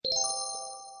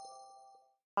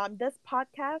This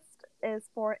podcast is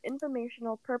for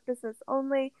informational purposes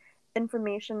only.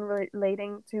 Information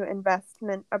relating to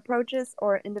investment approaches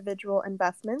or individual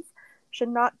investments should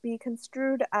not be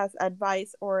construed as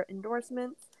advice or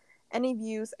endorsements. Any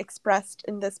views expressed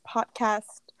in this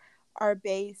podcast are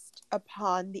based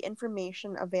upon the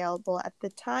information available at the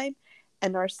time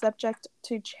and are subject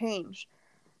to change.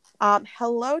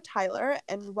 Hello, Tyler,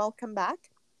 and welcome back.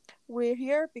 We're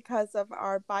here because of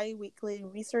our bi weekly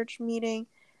research meeting,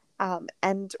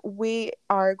 and we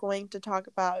are going to talk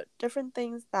about different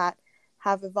things that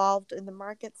have evolved in the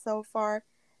market so far.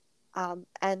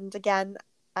 And again,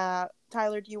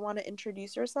 Tyler, do you want to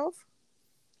introduce yourself?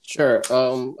 Sure.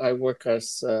 I work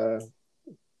as a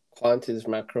quantitative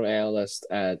macro analyst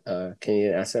at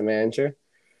Canadian Asset Manager.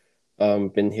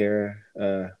 Been here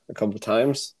a couple of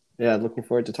times. Yeah, looking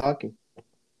forward to talking.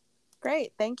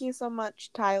 Great. Thank you so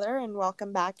much, Tyler, and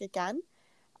welcome back again.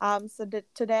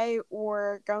 Today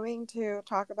we're going to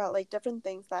talk about like different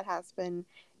things that has been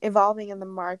evolving in the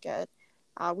market.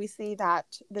 We see that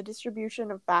the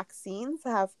distribution of vaccines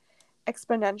have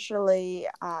exponentially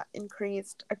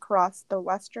increased across the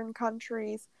Western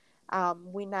countries.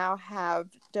 We now have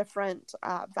different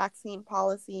vaccine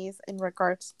policies in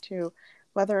regards to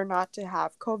whether or not to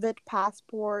have COVID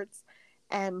passports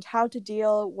and how to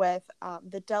deal with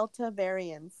the Delta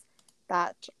variants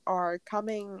that are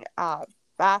coming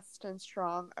fast and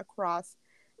strong across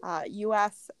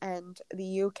US and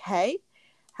the UK.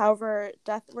 However,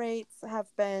 death rates have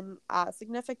been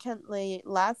significantly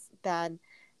less than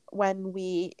when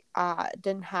we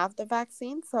didn't have the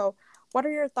vaccine. So, what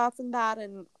are your thoughts on that,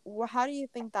 and how do you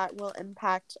think that will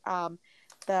impact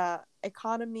the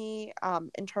economy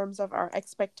in terms of our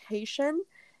expectation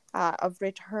of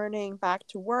returning back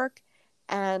to work,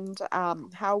 and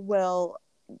how will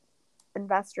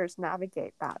investors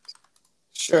navigate that?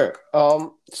 Sure.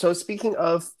 So speaking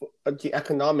of the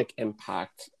economic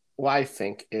impact, what I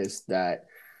think is that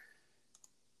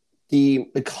the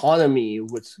economy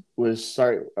would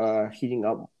start heating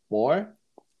up more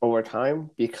over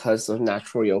time because of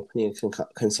natural reopening and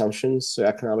consumption. So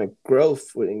economic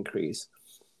growth would increase.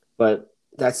 But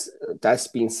that's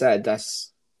being said,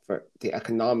 that's for the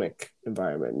economic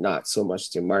environment, not so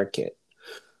much the market.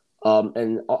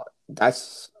 And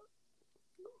that's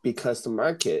because the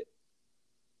market,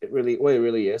 what it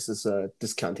really is a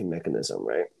discounting mechanism,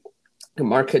 right? The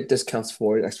market discounts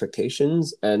forward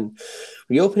expectations, and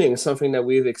reopening is something that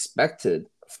we've expected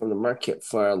from the market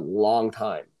for a long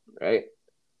time, right?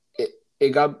 It it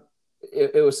got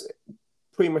it was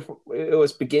pretty much, it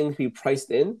was beginning to be priced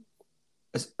in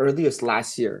as early as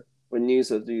last year when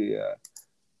news of the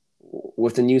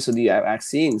with the news of the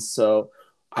vaccines. So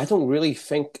I don't really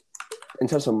think, in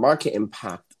terms of market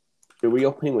impact, the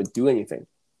reopening would do anything,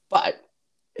 but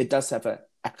it does have an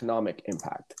economic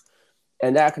impact,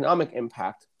 and that economic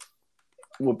impact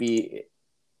will be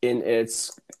in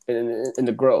its in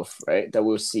the growth, right? That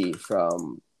we'll see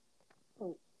from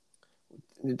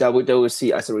that we'll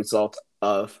see as a result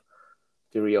of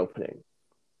the reopening,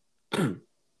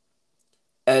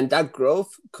 and that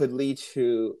growth could lead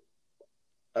to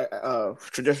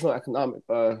traditional economic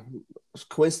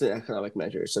coincident economic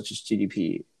measures such as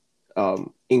GDP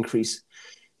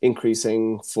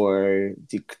increasing for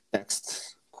the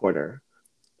next quarter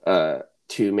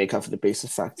to make up for the base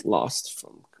effect lost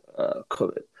from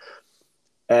COVID.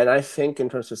 And I think in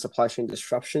terms of supply chain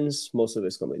disruptions, most of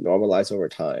it's going to be normalized over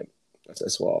time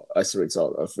as well as a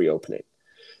result of reopening.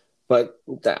 But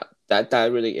that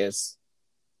really is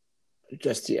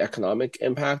just the economic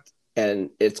impact, and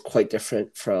it's quite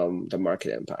different from the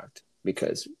market impact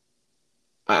because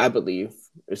I believe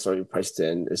it's already priced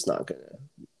in. It's not going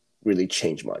to really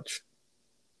change much.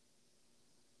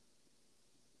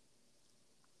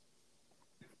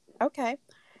 Okay,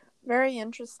 very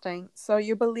interesting. So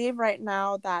you believe right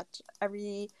now that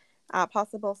every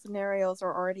possible scenarios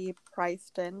are already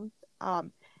priced in.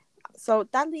 So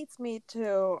that leads me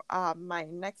to my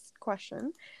next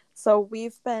question. So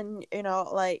we've been,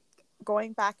 like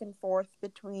going back and forth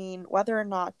between whether or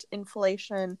not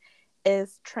inflation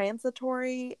is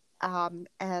transitory,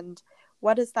 and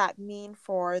what does that mean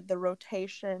for the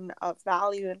rotation of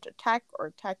value into tech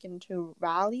or tech into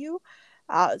value.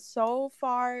 So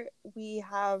far, we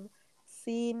have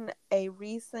seen a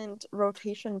recent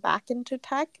rotation back into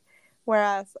tech,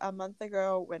 whereas a month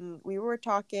ago when we were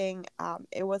talking,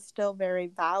 it was still very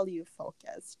value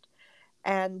focused.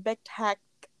 And big tech,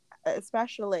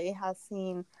 especially, has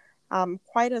seen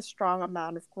quite a strong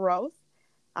amount of growth.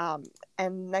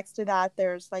 And next to that,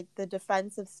 there's like the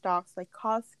defensive stocks like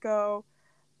Costco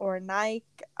or Nike.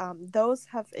 Those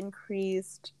have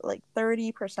increased like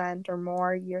 30% or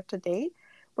more year to date,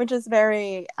 which is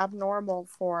very abnormal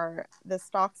for the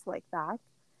stocks like that.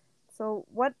 So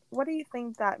what do you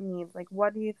think that means? Like,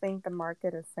 what do you think the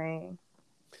market is saying?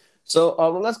 So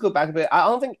let's go back a bit. I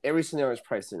don't think every scenario is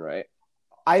priced in, right?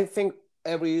 I think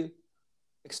every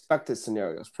expected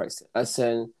scenario is priced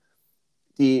in.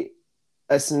 The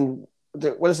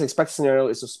what is the expected scenario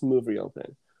is a smooth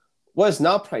reopening. What is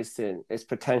not priced in is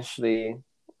potentially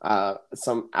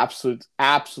some absolute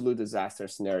disaster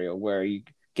scenario where you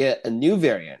get a new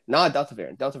variant, not a Delta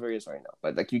variant. Delta variant is right now,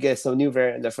 but like you get some new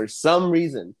variant that for some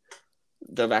reason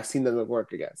the vaccine doesn't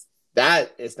work against.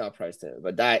 That is not priced in,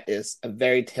 but that is a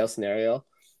very tail scenario,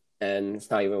 and it's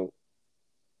not even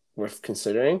worth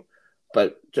considering.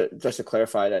 But just to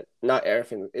clarify that not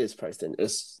everything is priced in.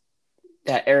 Is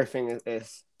that everything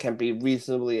can be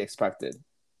reasonably expected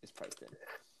is priced in.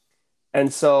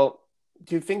 And so,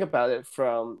 to think about it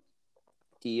from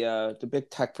the big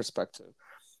tech perspective,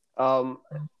 um,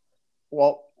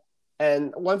 well,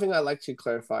 and one thing I like to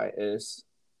clarify is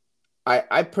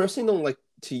I personally don't like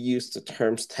to use the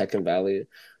terms tech and value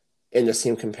in the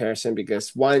same comparison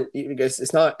because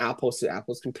it's not an apples to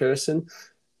apples comparison.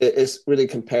 It is really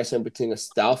comparison between a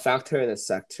style factor and a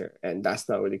sector, and that's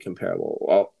not really comparable.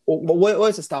 Well, what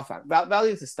is a style factor?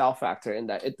 Value is a style factor in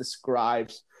that it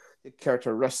describes the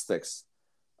characteristics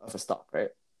of a stock, right?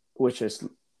 Which is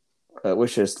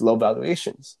low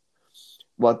valuations.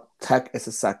 Well, tech is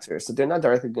a sector, so they're not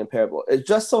directly comparable. It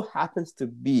just so happens to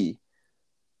be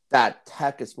that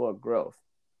tech is more growth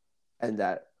and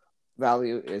that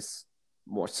value is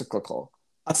more cyclical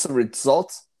as a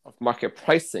result of market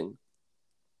pricing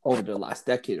over the last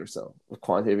decade or so with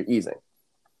quantitative easing.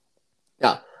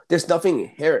 Now, there's nothing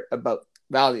inherent about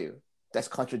value that's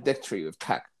contradictory with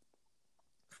tech,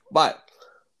 but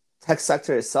tech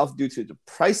sector itself, due to the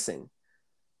pricing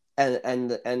and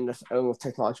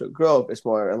technological growth, is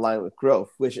more in line with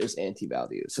growth, which is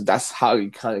anti-value. So that's how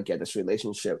you kind of get this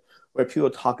relationship where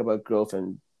people talk about growth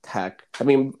and tech. I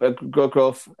mean,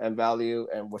 growth and value,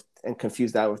 and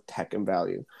confuse that with tech and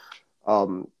value.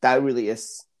 That really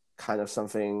is kind of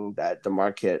something that the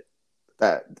market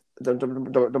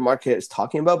is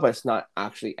talking about, but it's not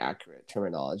actually accurate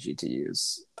terminology to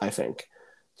use, I think,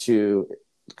 to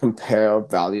compare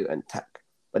value and tech.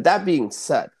 But that being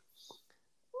said,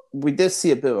 we did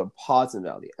see a bit of a pause in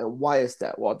value. And why is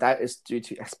that? Well, that is due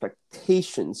to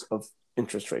expectations of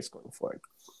interest rates going forward.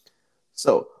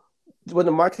 So what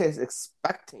the market is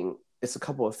expecting is a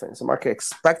couple of things. The market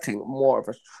expecting more of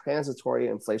a transitory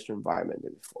inflation environment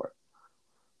than before,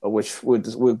 which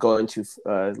we'll go into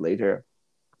later.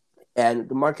 And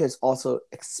the market is also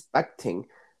expecting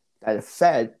that the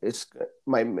Fed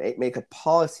might make a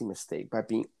policy mistake by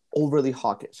being overly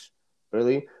hawkish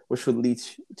early, which would lead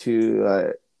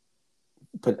to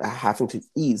having to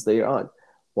ease later on.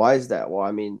 Why is that? Well,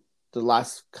 I mean, the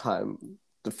last time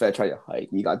the Fed tried to hike,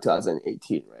 you got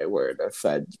 2018, right, where the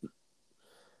Fed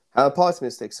had a policy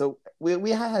mistake. So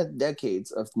we had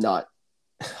decades of not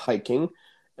hiking,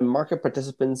 and market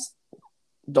participants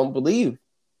don't believe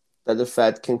that the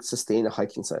Fed can sustain a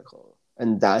hiking cycle.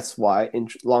 And that's why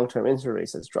long-term interest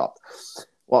rates has dropped.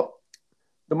 Well,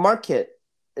 the market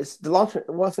is the long-term.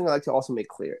 One thing I like to also make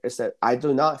clear is that I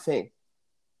do not think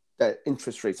that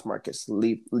interest rates markets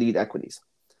lead equities.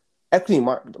 Equity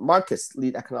markets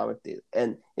lead economic data,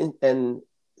 and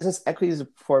since equity is a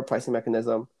forward pricing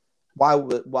mechanism, why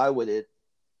would it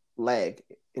lag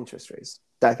interest rates?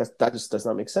 That just does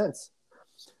not make sense.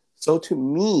 So to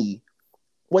me,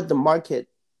 what the market,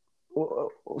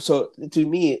 so to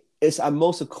me, it's at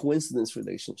most a coincidence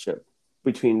relationship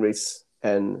between rates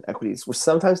and equities, where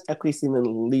sometimes equities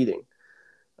even leading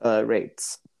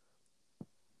rates.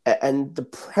 And the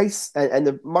price and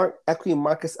the equity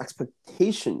market's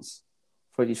expectations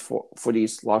for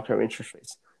these long-term interest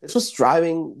rates. This was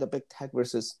driving the big tech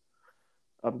versus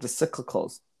the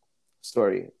cyclicals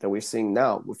story that we're seeing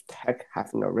now, with tech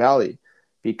having a rally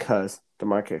because the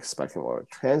market expecting more of a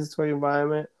transitory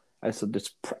environment, and so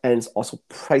it's also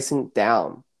pricing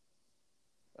down.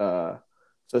 So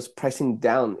it's pricing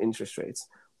down interest rates,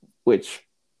 which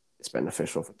is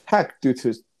beneficial for tech due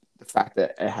to the fact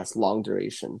that it has long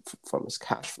duration from its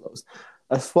cash flows,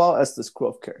 as well as this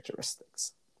growth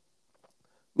characteristics.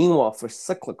 Meanwhile, for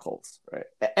cyclicals, right,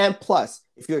 and plus,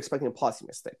 if you're expecting a policy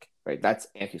mistake, right, that's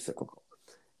anti-cyclical.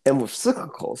 And with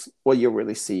cyclicals, what you're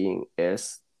really seeing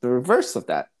is the reverse of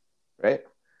that, right?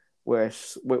 Where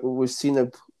we've seen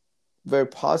a very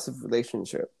positive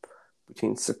relationship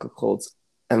between cyclicals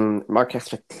and market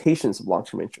expectations of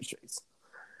long-term interest rates.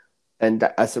 And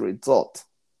that, as a result,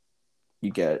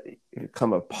 you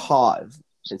come a pause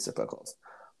in cyclicals.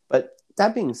 But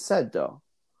that being said, though,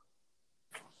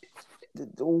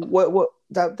 what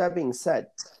that being said,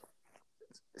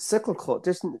 cyclical.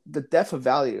 Just the depth of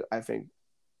value, I think,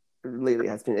 lately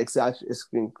has been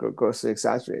grossly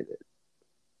exaggerated.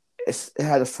 It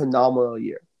had a phenomenal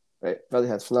year, right? Value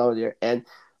had a phenomenal year, and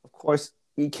of course,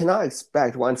 you cannot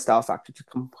expect one style factor to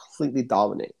completely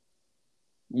dominate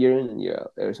year in and year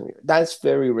out every single year. That's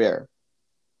very rare.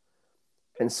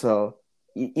 And so,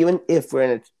 even if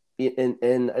we're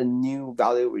in a new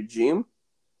value regime,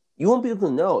 you won't be able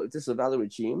to know if this is a value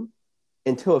regime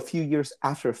until a few years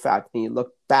after the fact, and you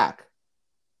look back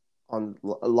on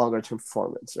a longer term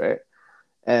performance, right?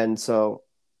 And so,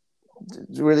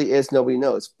 there really is nobody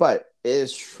knows, but it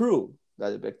is true that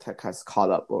the big tech has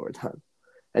caught up over time,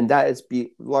 and that is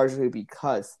largely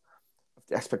because of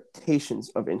the expectations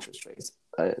of interest rates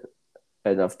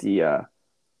and of the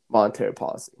monetary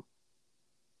policy.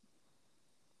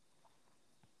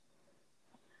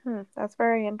 That's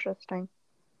very interesting.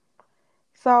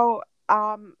 So,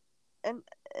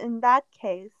 in that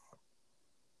case,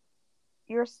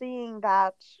 you're seeing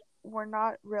that we're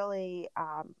not really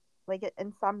like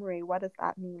in summary. What does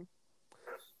that mean?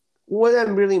 What that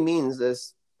really means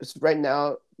is right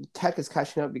now tech is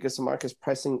catching up because the market is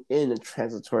pricing in a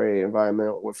transitory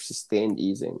environment with sustained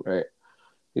easing, right?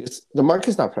 Because the market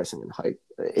is not pricing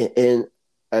in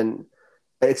an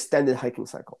extended hiking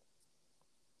cycle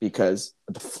because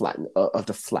of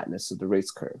the flatness of the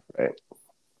rates curve, right?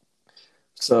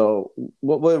 So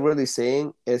what we're really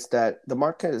saying is that the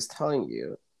market is telling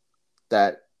you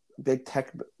that big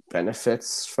tech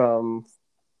benefits from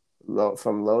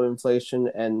low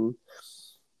inflation and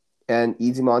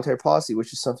easy monetary policy,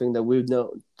 which is something that we've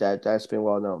known that's been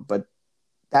well known. But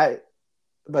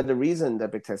the reason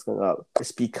that big tech's going up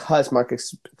is because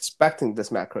markets expecting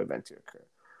this macro event to occur.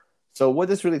 So what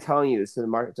this really telling you is the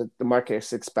market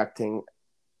is expecting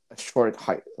a short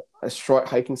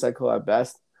hiking cycle at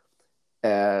best,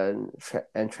 and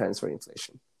transitory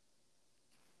inflation,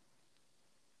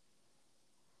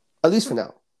 at least for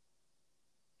now.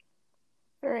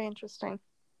 Very interesting.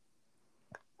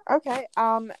 Okay.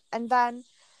 And then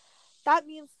that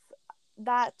means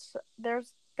that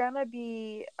there's gonna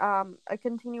be a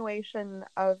continuation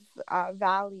of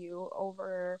value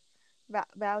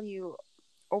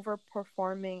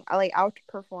overperforming, like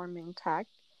outperforming tech.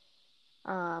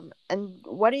 And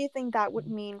what do you think that would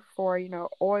mean for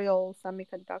oil,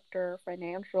 semiconductor,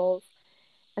 financials,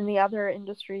 and the other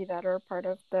industry that are part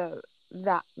of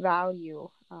that value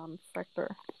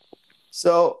sector?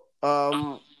 So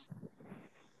for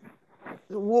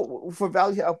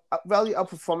value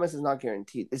outperformance is not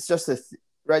guaranteed. It's just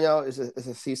right now it's a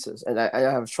thesis, and I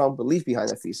have a strong belief behind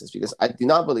the thesis because I do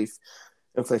not believe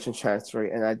inflation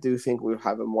transitory, and I do think we'll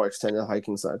have a more extended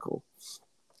hiking cycle.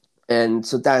 And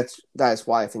so that is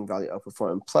why I think value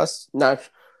outperform. Plus, not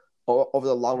over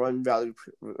the long run, value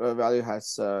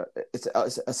has it's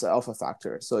an alpha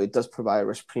factor, so it does provide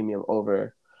risk premium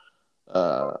over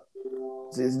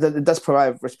it does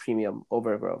provide risk premium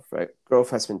over growth. Right,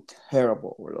 growth has been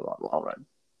terrible over the long run,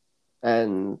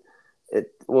 and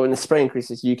when the spread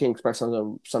increases, you can expect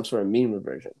some sort of mean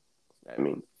reversion. I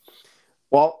mean,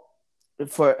 well,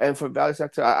 for value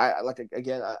sector, I like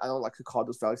again. I don't like to call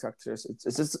those value sectors.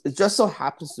 It just so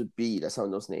happens to be that some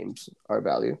of those names are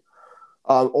value.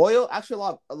 Oil,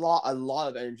 actually, a lot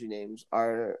of energy names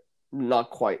are not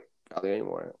quite value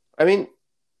anymore. I mean,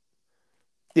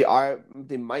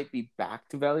 they might be back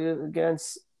to value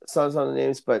against some of the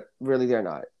names, but really they're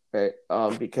not, right?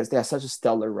 Because they had such a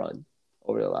stellar run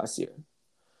over the last year.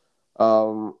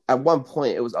 At one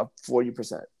point it was up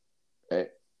 40%, right?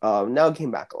 Now it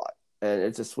came back a lot, and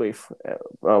it's just we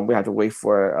have to wait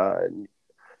for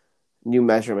new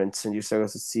measurements and new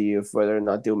cycles to see if whether or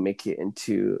not they'll make it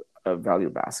into a value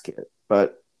basket.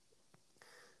 But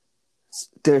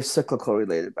they're cyclical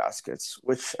related baskets,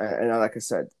 which, and like I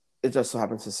said, it just so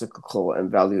happens to cyclical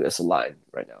and value is aligned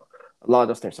right now. A lot of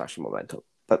those things are actually momentum.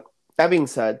 But that being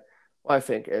said, what I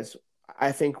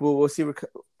think we'll see.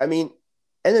 I mean,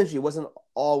 energy wasn't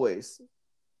always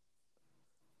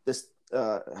this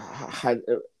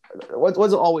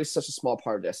wasn't always such a small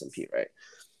part of the S&P, right?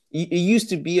 It used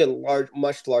to be a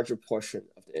much larger portion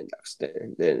of the index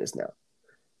than it is now,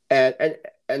 and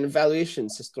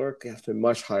valuations historically have been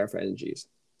much higher for energies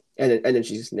and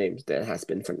energy's names than it has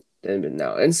been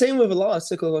now. And same with a lot of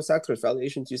cyclical sectors,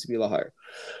 valuations used to be a lot higher.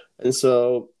 And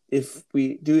so if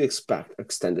we do expect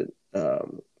extended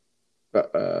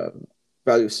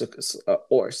value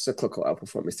or cyclical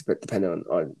outperformance, depending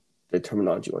on the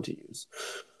terminology you want to use,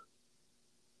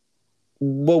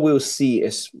 what we'll see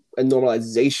is a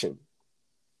normalization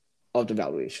of the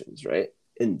valuations, right,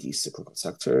 in these cyclical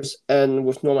sectors. And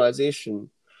with normalization,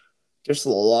 there's a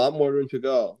lot more room to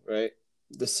go, right?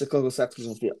 The cyclical sectors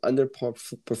have been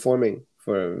underperforming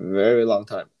for a very long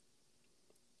time,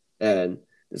 and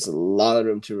there's a lot of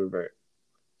room to revert.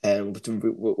 And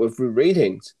with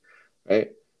ratings,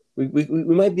 right? We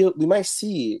might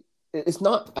see it's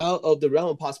not out of the realm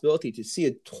of possibility to see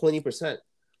a 20%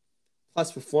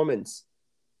 plus performance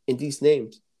in these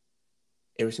names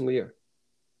every single year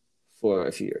for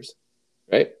a few years,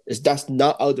 right? That's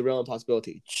not out of the realm of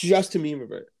possibility just to mean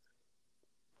revert.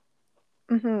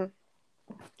 Mm-hmm.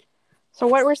 So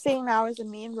what we're seeing now is a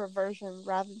mean reversion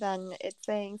rather than it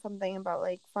saying something about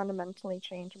like fundamentally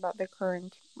change about the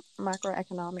current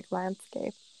macroeconomic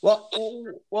landscape. Well,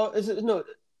 is it no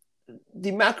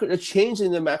the change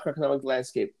in the macroeconomic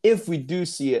landscape? If we do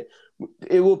see it,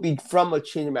 it will be from a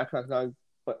change in macroeconomic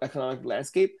economic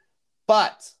landscape,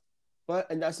 but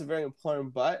and that's a very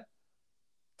important but.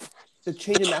 The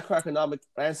change in macroeconomic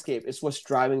landscape is what's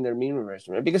driving their mean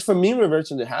reversion, right? Because for mean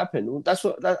reversion to happen, that's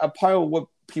a part of what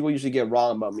people usually get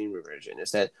wrong about mean reversion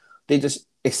is that they just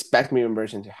expect mean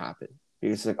reversion to happen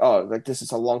because it's like, oh, like this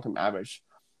is a long term average,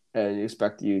 and you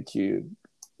expect you to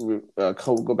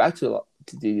go back to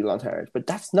the long term average, but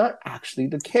that's not actually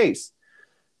the case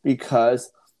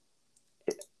because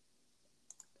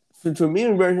for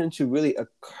mean reversion to really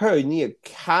occur, you need a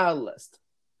catalyst,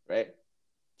 right,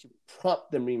 to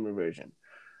prompt the mean reversion.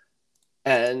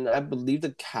 And I believe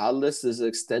the catalyst is an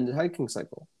extended hiking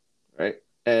cycle, right?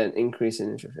 And increase in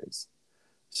interest rates.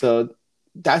 So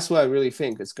that's what I really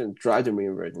think is going to drive the mean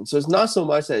reversion. So it's not so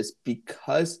much that it's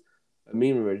because of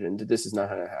mean reversion that this is not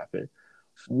going to happen.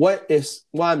 What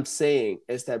I'm saying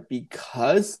is that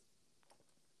because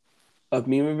of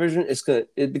mean reversion,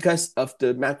 because of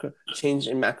the macro change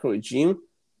in macro regime,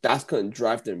 that's going to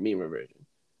drive the mean reversion.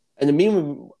 And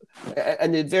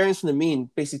the variance from the mean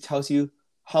basically tells you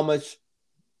how much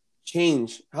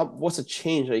what's a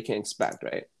change that you can expect,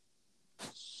 right?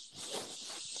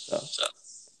 So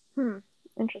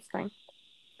Interesting.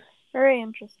 Very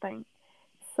interesting.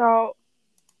 So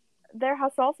there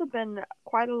has also been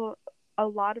quite a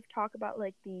lot of talk about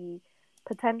like the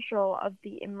potential of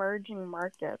the emerging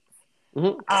markets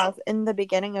in the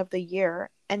beginning of the year.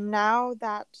 And now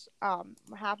that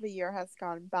half a year has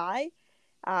gone by,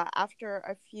 after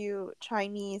a few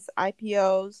Chinese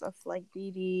IPOs of like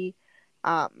DD,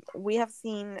 we have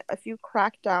seen a few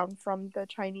crackdown from the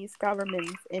Chinese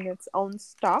government in its own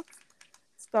stocks.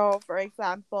 So, for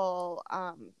example,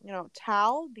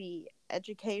 TAL, the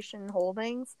education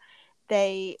holdings,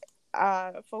 they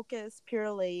focus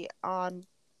purely on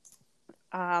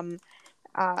um,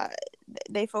 uh,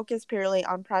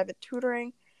 private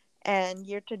tutoring, and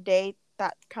year to date,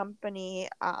 that company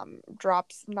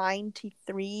drops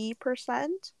 93%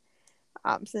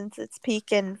 since its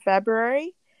peak in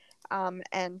February,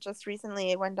 and just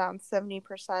recently it went down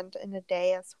 70% in a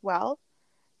day as well.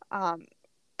 Um,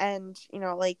 and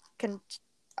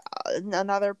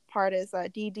another part is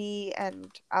Didi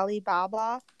and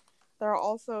Alibaba. They're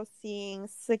also seeing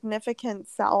significant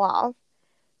sell off.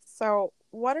 So,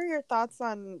 what are your thoughts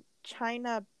on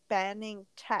China banning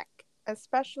tech,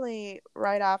 especially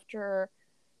right after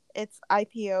its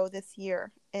IPO this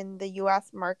year in the US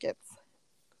markets?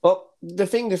 well, the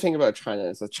thing to think about China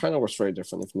is that China was very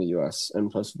different from the U.S.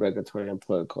 and plus regulatory and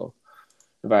political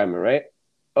environment, right?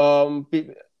 Um,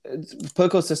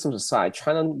 Political systems aside,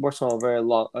 China works on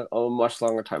a much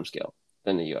longer time scale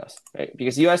than the U.S., right?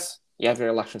 Because U.S. you have your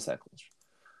election cycles,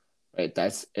 right?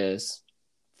 That is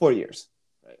 4 years,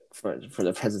 right, for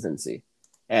the presidency,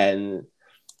 and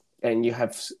you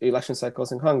have election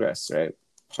cycles in Congress, right?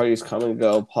 Parties come and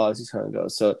go, policies come and go.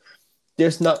 So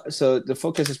the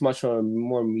focus is much on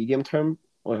more medium term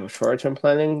or shorter term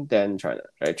planning than China,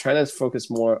 right? China is focused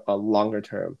more on longer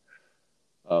term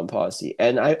policy,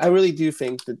 and I really do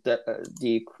think that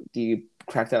the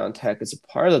crackdown on tech is a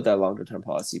part of that longer term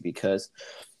policy because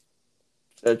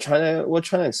what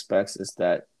China expects is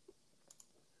that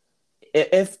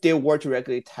if they were to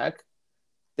regulate tech,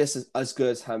 this is as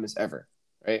good a time as ever,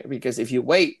 right? Because if you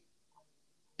wait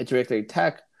to regulate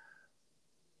tech,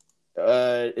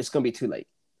 it's going to be too late,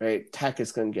 right? Tech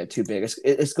is going to get too big.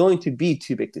 It's going to be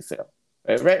too big to fail,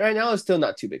 right? Right now, it's still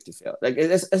not too big to fail. Like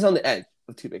it's on the edge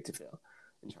of too big to fail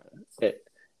in China.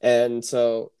 And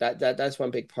so that's one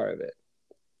big part of it.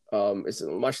 It's a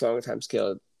much longer time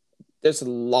scale. There's a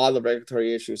lot of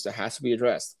regulatory issues that has to be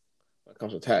addressed when it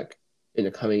comes to tech in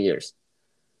the coming years,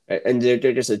 right? And they're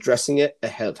just addressing it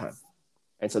ahead of time.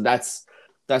 And so that's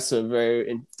a very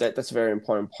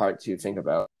important part to think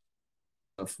about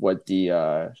of what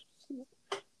how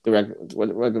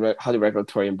the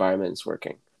regulatory environment is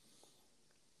working.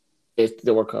 if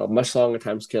they work on a much longer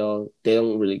time scale, they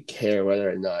don't really care whether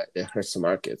or not it hurts the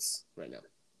markets right now.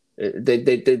 They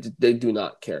do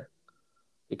not care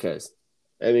because,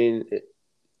 I mean,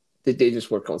 they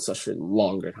just work on such a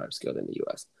longer time scale than the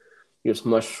U.S. Use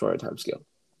much shorter time scale.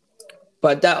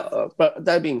 But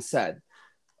that being said,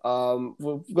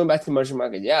 going back to emerging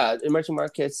market, yeah, emerging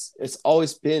markets, it's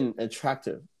always been uh,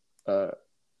 attractive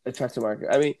market.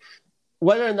 I mean,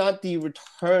 whether or not the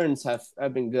returns have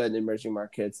been good in emerging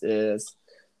markets is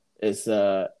is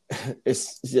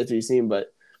yet to be seen.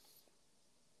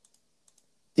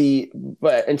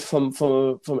 And from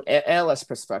an analyst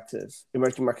perspective,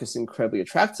 emerging markets is incredibly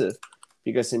attractive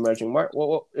because emerging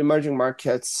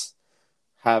markets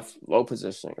have low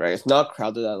positioning, right? It's not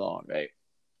crowded at all, right?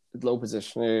 Low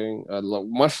positioning,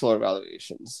 much lower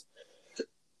valuations,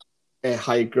 and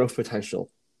high growth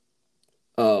potential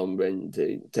than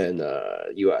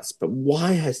US. But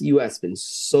why has US been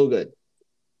so good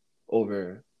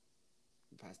over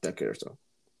the past decade or so?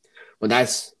 Well,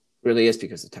 that's really is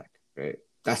because of tech, right?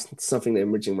 That's something that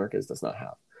emerging markets does not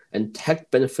have, and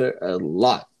tech benefit a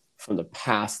lot from the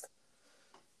past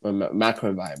macro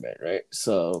environment, right?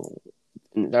 So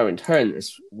that in turn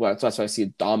is that's why I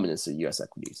see dominance of U.S.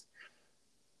 equities.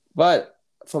 But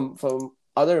from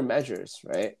other measures,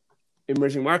 right?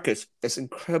 Emerging markets is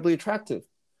incredibly attractive.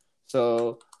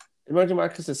 So emerging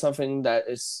markets is something I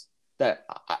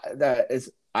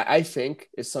think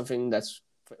is something that's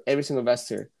for every single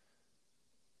investor.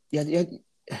 You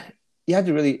have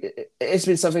to really. It's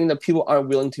been something that people aren't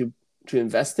willing to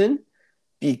invest in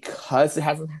because it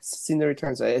hasn't seen the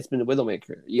returns. Right? It's been a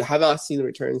widowmaker. You have not seen the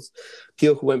returns.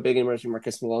 People who went big in emerging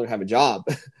markets no longer have a job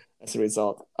as a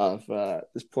result of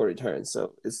this poor return.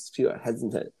 So it's people are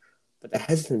hesitant, but the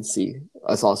hesitancy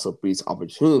also breeds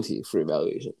opportunity for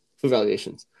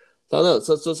valuations. So no,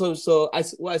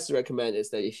 what I recommend is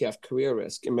that if you have career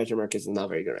risk, emerging markets is not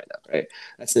very good right now, right?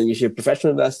 That's then if you're a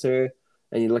professional investor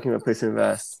and you're looking for a place to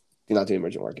invest, do not do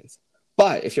emerging markets.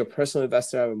 But if you're a personal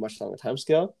investor have a much longer time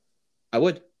scale, I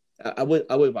would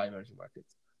buy emerging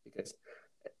markets because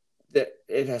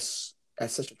it has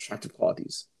such attractive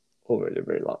qualities over the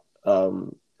very long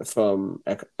from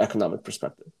economic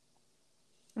perspective.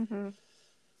 Mm-hmm.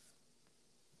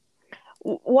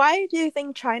 Why do you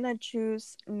think China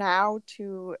choose now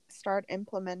to start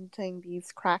implementing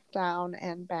these crackdown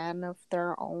and ban of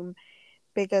their own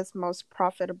biggest, most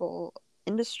profitable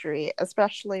industry,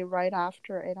 especially right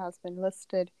after it has been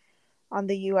listed on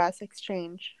the U.S.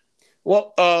 exchange?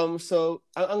 Well, so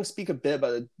I'm gonna speak a bit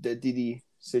about the Didi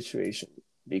situation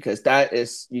because that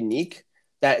is unique.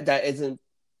 That isn't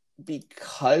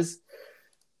because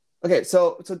okay.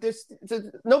 So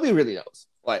nobody really knows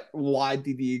why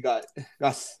Didi got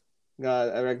a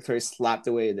regulatory slapped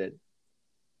the way it did.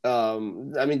 I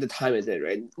mean the time it did,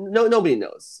 right? Nobody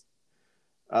knows.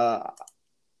 Uh,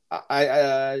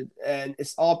 and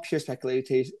it's all pure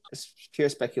speculation. Pure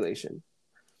speculation.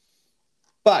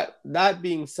 But that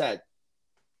being said,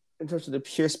 in terms of the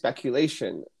pure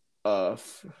speculation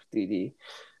of DD,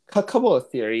 a couple of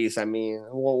theories. I mean,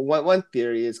 one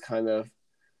theory is kind of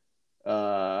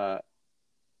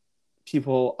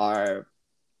people are,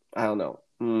 I don't know,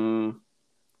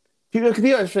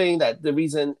 people are saying that the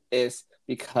reason is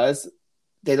because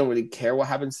they don't really care what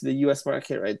happens to the U.S.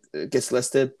 market, right? It gets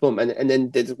listed, boom, and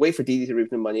then they just wait for DD to reap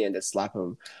the money and just slap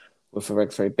them with a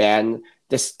regulatory ban.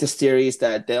 This theory is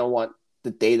that they don't want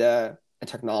the data and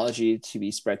technology to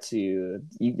be spread for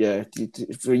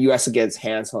U.S. to get its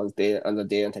hands on the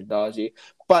data and technology.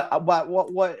 But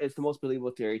what is the most believable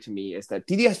theory to me is that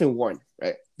DD has been warned,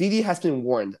 right? DD has been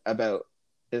warned about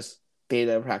its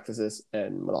data practices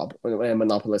and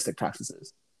monopolistic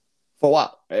practices for a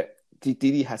while, right?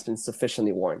 DD has been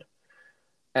sufficiently warned,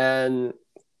 and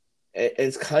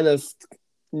it's kind of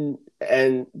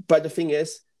but the thing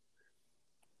is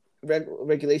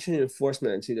regulation and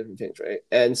enforcement are two different things, right?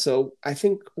 And so I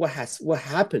think what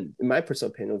happened, in my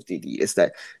personal opinion, with DD is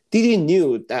that DD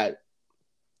knew that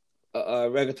a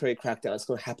regulatory crackdown is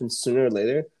going to happen sooner or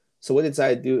later. So what they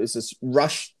decided to do is just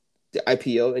rush the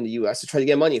IPO in the US to try to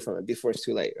get money from it before it's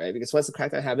too late, right? Because once the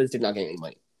crackdown happens, they're not getting any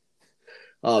money.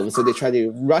 So they try to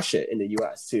rush it in the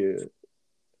US to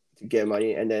get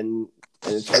money, and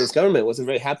the Chinese government wasn't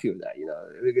very happy with that,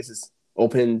 because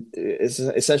it's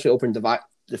essentially open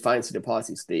defiance to their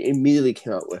policies. They immediately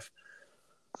came out with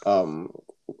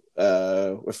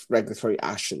regulatory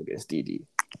action against DD,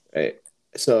 right?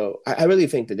 So I really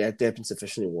think that they have been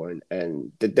sufficiently warned,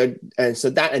 and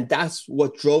that's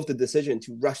what drove the decision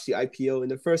to rush the IPO in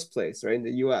the first place, right? In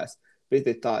the US, because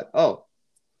they thought, oh,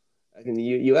 like in the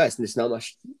US, there's not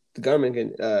much the government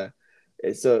can I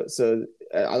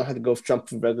don't have to go jump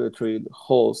through regulatory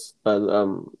holes, but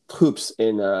hoops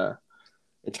in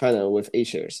China with A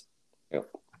shares. You know?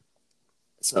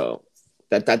 So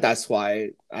that's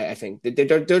why I think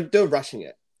they're rushing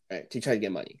it, right, to try to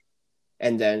get money,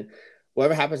 and then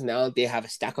whatever happens now, they have a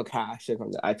stack of cash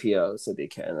from the IPO, so they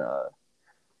can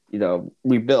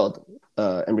rebuild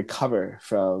and recover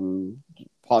from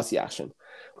policy action.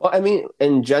 Well, I mean,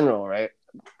 in general, right?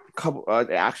 Couple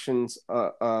the actions,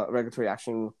 regulatory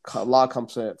action, a lot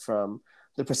comes from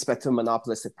the perspective of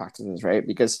monopolistic practices, right?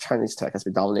 Because Chinese tech has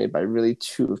been dominated by really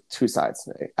two sides,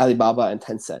 right? Alibaba and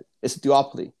Tencent. It's a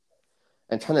duopoly,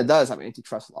 and China does have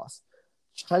antitrust laws.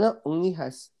 China only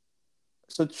has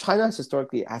China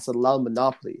historically has allowed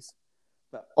monopolies,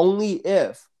 but only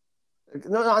if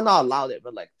not allowed it,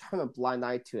 but like turn a blind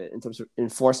eye to it in terms of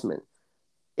enforcement.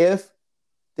 If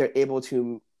they're able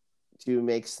to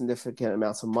make significant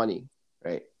amounts of money,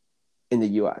 right, in the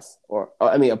U.S. or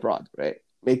I mean abroad, right,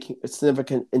 making a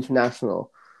significant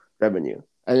international revenue.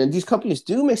 And then these companies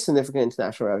do make significant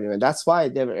international revenue, and that's why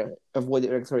they've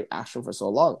avoided regulatory action for so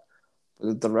long.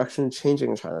 But the direction is changing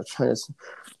in China. China's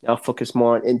now focused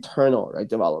more on internal, right,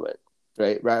 development,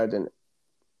 right, rather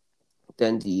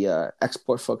than the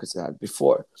export focus it had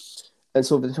before. And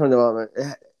so with internal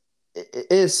development, it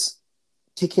is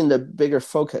taking the bigger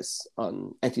focus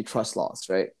on antitrust laws,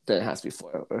 right, than it has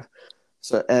before.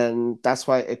 So, and that's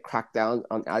why it cracked down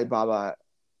on Alibaba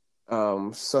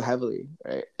so heavily,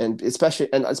 right? And especially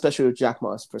with Jack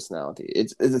Ma's personality,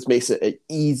 it just makes it an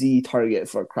easy target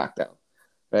for a crackdown,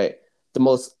 right? The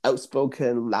most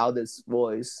outspoken, loudest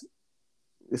voice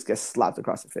just gets slapped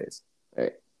across the face,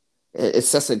 right? It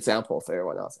sets an example for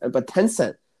everyone else. But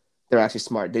Tencent, they're actually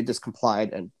smart. They just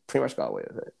complied and pretty much got away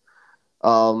with it.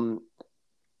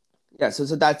 Yeah,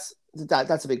 so that's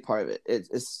a big part of it.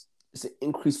 It's an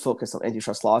increased focus on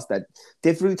antitrust laws that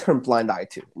they've really turned blind eye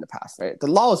to in the past, right? The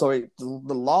law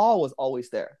was always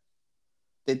there.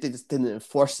 They just didn't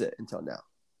enforce it until now.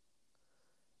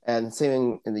 And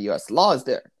same in the US, the law is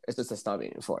there. It's just it's not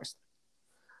being enforced.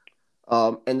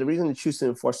 And the reason they choose to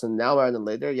enforce it now rather than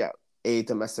later,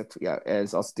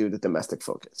 is also due to domestic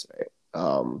focus,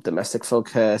 right? Domestic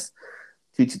focus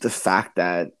due to the fact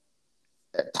that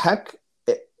tech,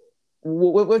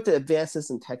 with the advances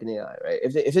in tech and AI, right?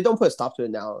 If they don't put a stop to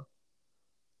it now,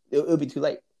 it'll be too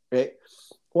late, right?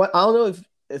 What I don't know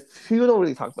if people don't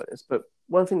really talk about this, but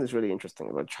one thing that's really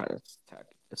interesting about China's tech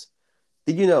is,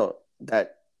 did you know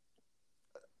that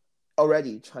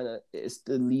already China is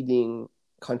the leading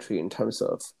country in terms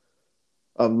of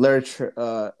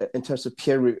literature, in terms of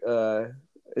peer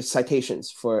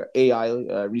citations for AI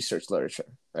research literature,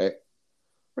 right?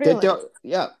 Really?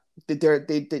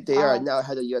 They are now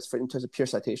ahead of the US in terms of peer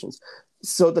citations.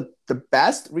 So the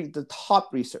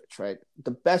top research, right?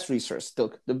 The best research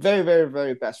still, the very, very,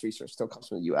 very best research still comes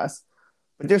from the US.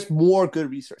 But there's more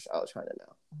good research out of China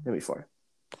now than before.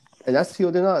 And that's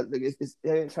people they're not like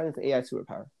China's an AI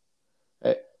superpower.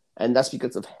 Right? And that's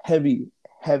because of heavy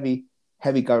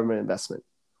government investment.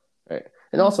 Right.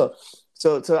 And also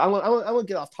so I'm gonna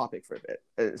get off topic for a bit.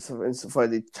 For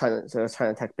the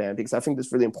China tech ban, because I think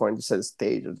it's really important to set the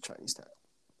stage of the Chinese tech.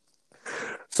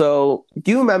 So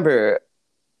do you remember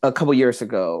a couple years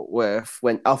ago when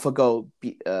AlphaGo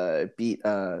beat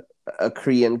a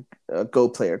Korean Go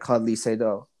player called Lee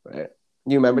Se-do, right?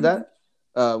 You remember Mm-hmm.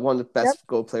 that? One of the Yep. best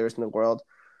Go players in the world.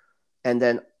 And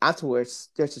then afterwards,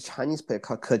 there's a Chinese player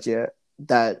called Ke Jie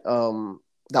that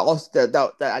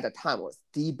that at the time was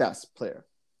the best player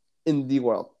in the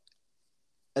world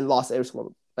and lost every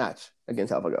single match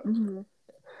against AlphaGo. Mm-hmm.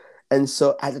 And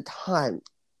so at the time,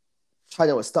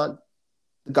 China was stunned.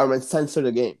 The government censored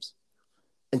the games,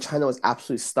 and China was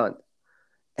absolutely stunned.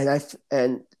 And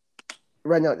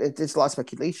right now, there's a lot of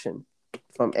speculation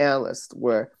from analysts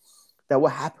that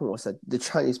what happened was that the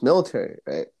Chinese military,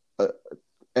 right,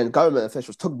 and government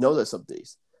officials took notice of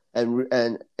these, and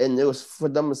it was for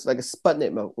them, it was like a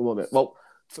Sputnik moment. Well,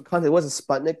 for context, it was a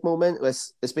Sputnik moment.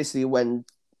 It's basically when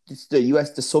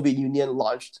the Soviet Union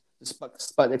launched the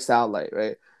Sputnik satellite,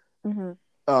 right?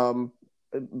 Mm-hmm.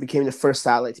 It became the first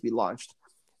satellite to be launched.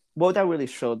 What that really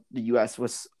showed the U.S.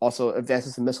 was also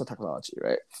advances in missile technology,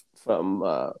 right? From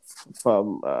the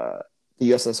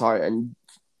USSR, and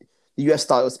the U.S.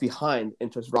 thought it was behind in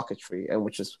terms of rocketry, and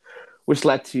which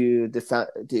led to the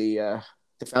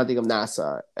founding of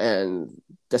NASA and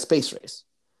the space race.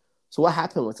 So what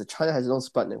happened was that China has its own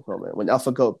Sputnik moment when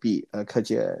AlphaGo beat Ke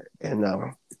Jie,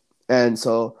 and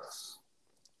so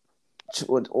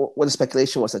what the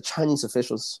speculation was that Chinese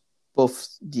officials,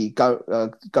 both the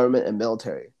government and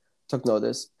military, took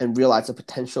notice and realized the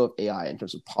potential of AI in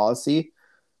terms of policy,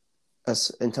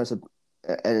 in terms of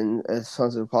and in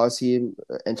terms of policy,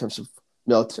 in terms of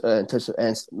in terms of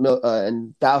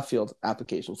and battlefield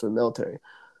applications for the military,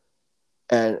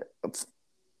 and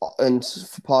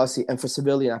for policy and for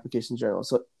civilian applications in general.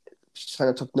 So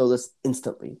China took notice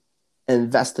instantly and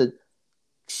invested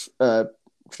uh,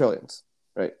 trillions,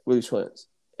 right? Really trillions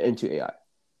into AI.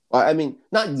 Well, I mean,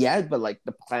 not yet, but like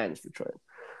the plans for trillion.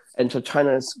 And so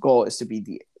China's goal is to be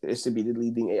the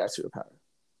leading AI superpower,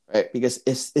 right? Because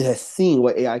it has seen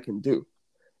what AI can do.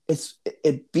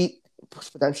 It beat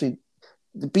potentially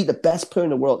beat the best player in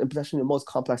the world in potentially the most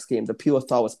complex game that people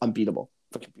thought was unbeatable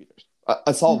for computers,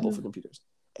 unsolvable for computers,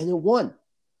 and it won.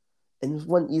 And it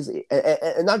won easily.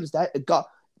 And not just that, it got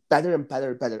better and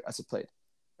better and better as it played,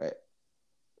 right?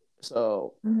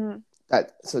 So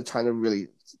so China really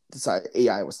decided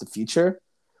AI was the future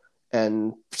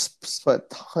and put a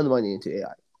ton of money into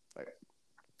AI. Right?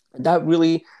 And that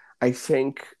really, I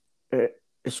think,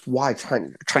 is why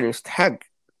Chinese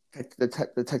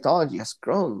the technology has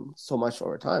grown so much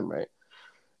over time, right?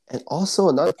 And also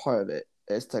another part of it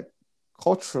is that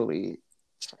culturally,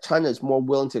 China is more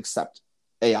willing to accept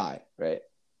AI, right?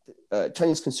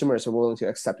 Chinese consumers are willing to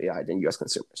accept AI than U.S.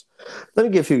 consumers. Let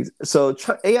me give you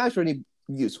AI is already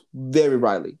used very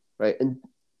widely, right,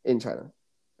 in China,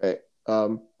 right?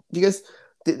 Because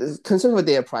the concerns with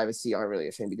data privacy aren't really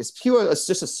a thing because people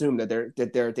just assume that their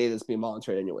data is being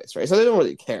monitored anyways, right? So they don't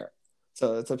really care.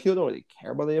 So people don't really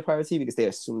care about data privacy because they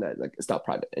assume that like it's not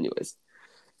private anyways.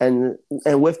 And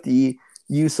with the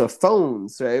use of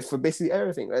phones, right, for basically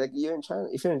everything, right? Like you're in China,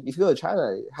 if you go to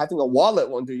China, having a wallet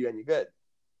won't do you any good,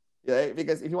 right?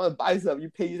 Because if you want to buy stuff, you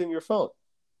pay using your phone,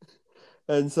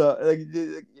 and so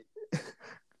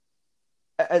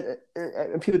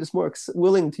and people are just more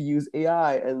willing to use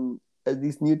AI and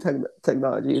these new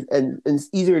technologies, and it's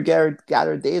easier to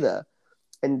gather data,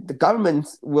 and the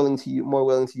government's more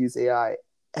willing to use AI.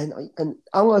 And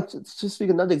I want to just speak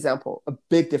another example, a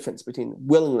big difference between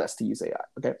willingness to use AI.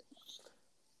 Okay,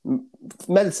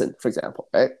 medicine, for example,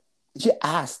 right? If you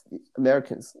ask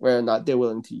Americans whether or not they're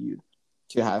willing to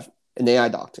have an AI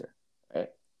doctor, right?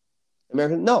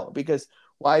 Americans no, because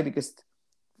why? Because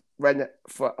right now,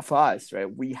 for us,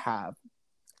 right, we have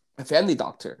a family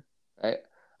doctor, right?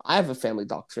 I have a family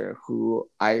doctor who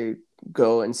I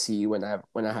go and see when I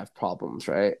have problems,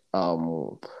 right?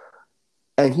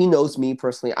 And he knows me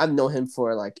personally. I've known him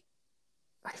for like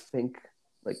I think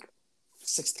like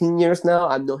 16 years now.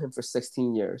 I've known him for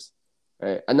 16 years,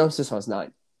 right? I know him since I was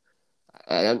 9.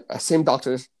 And I'm same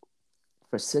doctor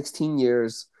for 16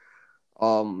 years.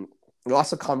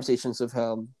 Lots of conversations with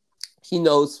him. He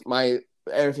knows my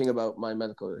everything about my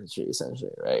medical history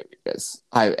essentially, right? Because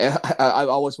I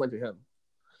always went to him.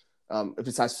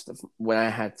 Besides when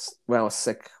I was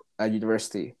sick at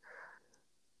university,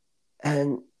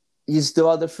 and you still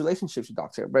have this relationship with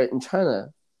doctor. But in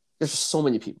China, there's just so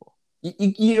many people.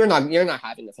 You're not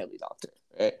having a family doctor,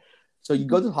 right? So you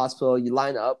go to the hospital, you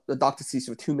line up, the doctor sees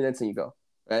you for 2 minutes, and you go,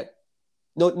 right?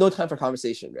 No time for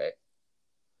conversation, right?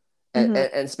 And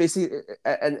it's basically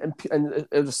and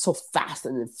it was so fast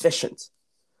and efficient,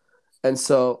 and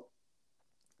so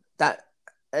that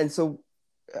and so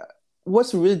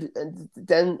what's really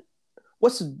then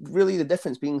what's really the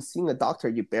difference being seeing a doctor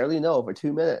you barely know for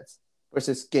 2 minutes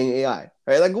versus getting AI,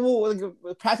 right? Like, well,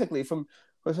 like practically from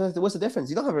what's the difference?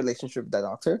 You don't have a relationship with that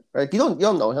doctor, right? You don't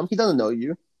know him. He doesn't know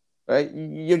you, right?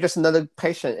 You're just another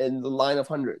patient in the line of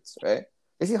hundreds, right?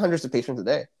 They see hundreds of patients a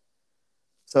day.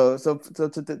 So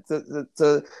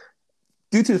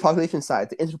due to the population size,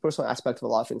 the interpersonal aspect of a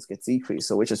lot of things gets decreased.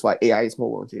 So which is why AI is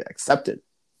more willing to get accepted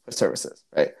for services,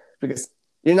 right? Because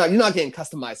you're not getting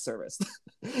customized service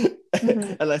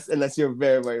unless you're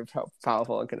very very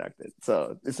powerful and connected.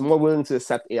 So it's more willing to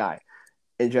accept AI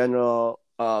in general.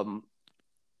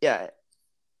 Yeah,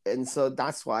 and so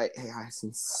that's why AI has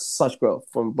seen such growth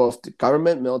from both the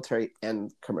government, military,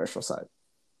 and commercial side.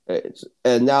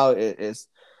 And now it is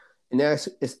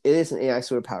it is an AI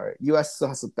superpower. U.S. still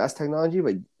has the best technology,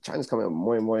 but China's coming up with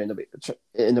more and more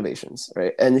innovations,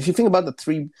 right? And if you think about the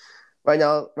three right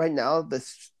now,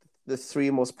 the three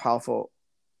most powerful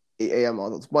AI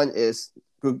models. One is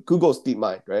Google's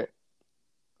DeepMind, right?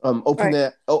 Right.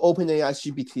 OpenAI's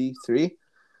GPT-3,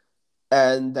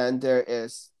 and then there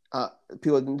is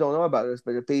people don't know about this,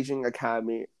 but the Beijing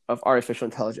Academy of Artificial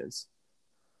Intelligence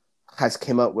has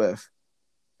came up with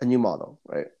a new model,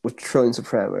 right, with trillions of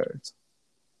parameters,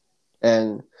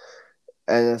 and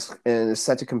it's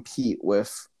set to compete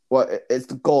with its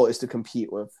the goal is to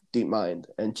compete with DeepMind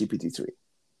and GPT-3.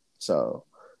 So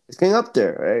it's getting up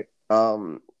there, right?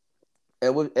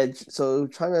 So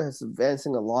China is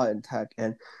advancing a lot in tech,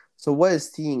 and so what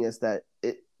it's seeing is that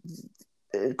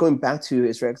going back to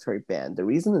its regulatory ban, the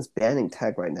reason it's banning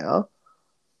tech right now,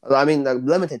 I mean, like,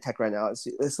 limiting tech right now is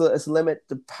limit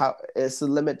the power. Is to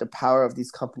limit the power of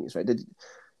these companies, right?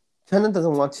 China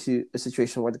doesn't want to a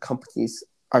situation where the companies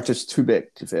are just too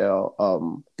big to fail.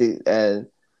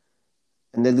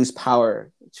 And they lose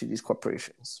power to these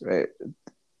corporations, right?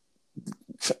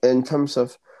 In terms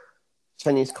of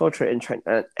Chinese culture in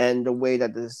China and the way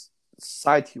that this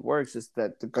society works is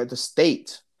that the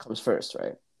state comes first,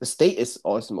 right? The state is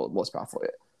always the most powerful.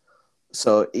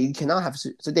 So you cannot have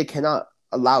so they cannot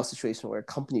allow a situation where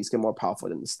companies get more powerful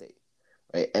than the state,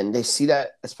 right? And they see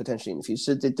that as potentially in the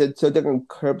future. So they're going to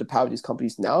curb the power of these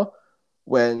companies now.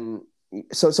 When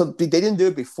so they didn't do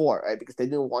it before, right? Because they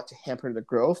didn't want to hamper the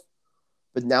growth.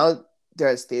 But now they're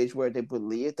at a stage where they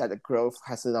believe that the growth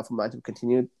has enough momentum to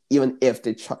continue, even if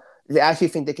they actually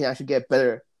think they can actually get a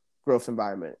better growth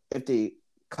environment if they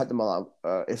cut them all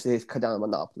out, if they cut down the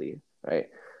monopoly, right?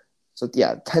 So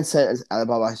yeah, Tencent and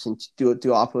Alibaba has been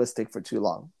duopolistic for too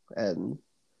long,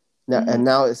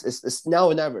 now it's now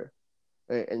or never,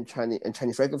 right? And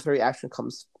Chinese regulatory action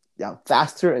comes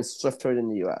faster and swifter than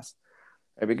the U.S.,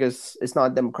 right? Because it's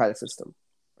not a democratic system,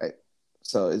 right?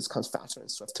 So it comes faster and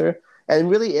swifter, and it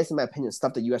really is, in my opinion,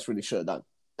 stuff the U.S. really should have done.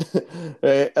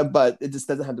 Right? But it just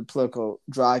doesn't have the political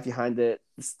drive behind it.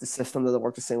 The system doesn't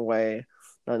work the same way.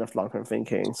 Not enough long-term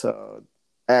thinking. So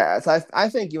I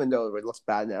think even though it looks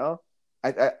bad now,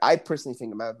 I personally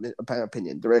think, in my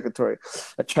opinion, the regulatory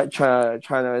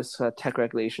China's tech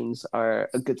regulations are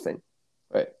a good thing,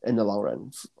 right, in the long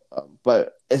run.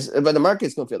 But the market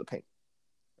is going to feel the pain,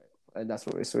 right? And that's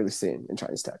what we're really seeing in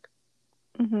Chinese tech.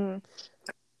 Mm-hmm.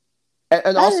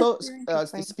 And That is also, very to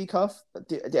interesting. speak of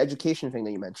the education thing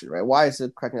that you mentioned, right? Why is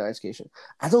it cracking down on education?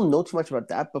 I don't know too much about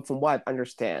that, but from what I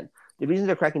understand, the reason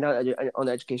they're cracking down on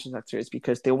the education sector is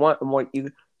because they want a more.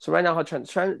 So right now, how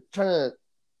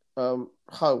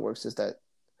it works is that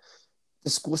the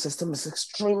school system is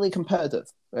extremely competitive,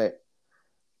 right?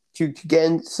 To get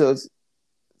in, so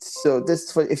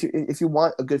this for if you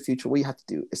want a good future, what you have to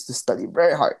do is to study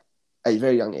very hard at a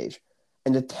very young age,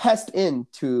 and to test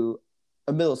into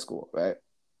a middle school, right?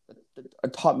 A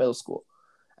top middle school,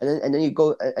 and then you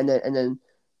go and then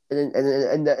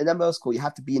in that middle school you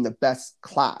have to be in the best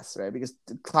class, right? Because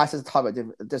the classes taught by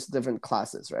different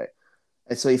classes, right?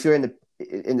 And so if you're in the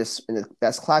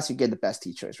best class, you get the best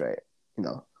teachers, right? You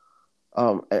know,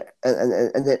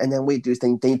 and then what you do is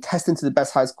then you test into the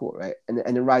best high school, right? And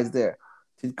then rise there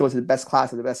to go to the best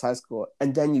class at the best high school,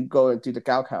 and then you go and do the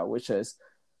Gaokao, which is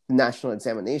the national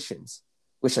examinations,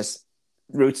 which has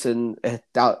roots in with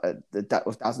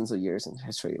thousands of years in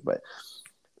history. But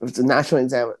with the national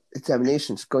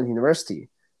examinations going to university,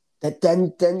 that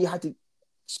then you have to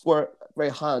score very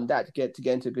high on that to get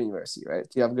into a good university, right?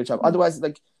 To have a good job. Mm-hmm. Otherwise,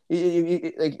 like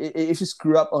if you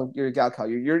screw up on your Gaokao,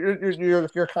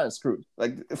 you're kind of screwed,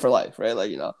 like, for life, right?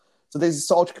 Like, so there's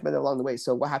so much committed along the way.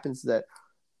 So what happens is that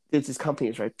there's these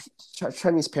companies, right?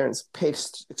 Chinese parents pay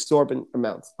exorbitant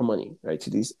amounts of money, right, to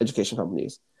these education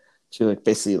companies to, like,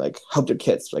 basically, like, help their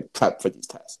kids, like, prep for these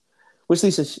tests, which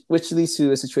leads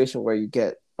to a situation where you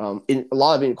get in a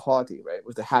lot of inequality, right,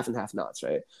 with the half and half nots,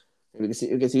 right?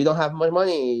 Because you don't have much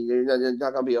money, you're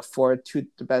not gonna be afford to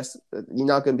the best. You're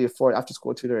not gonna be afford after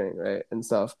school tutoring, right, and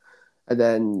stuff, and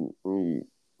then you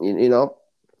know,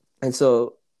 and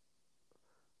so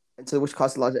which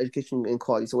causes a lot of education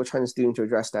inequality. So what China's doing to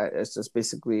address that is just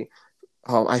basically,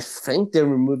 I think they're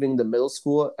removing the middle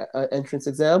school entrance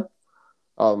exam.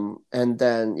 And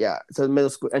then so the middle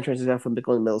school entrance exam from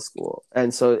going to middle school,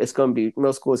 and so it's going to be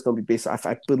middle school is going to be based,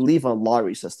 I believe, on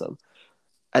lottery system,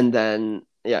 and then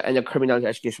and they're curbing down the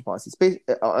education policies,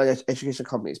 on education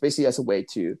companies, basically as a way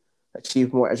to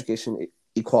achieve more education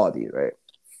equality, right?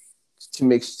 To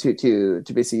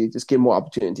basically just give more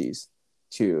opportunities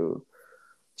to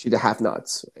the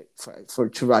have-nots, right? for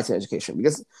to rise in education,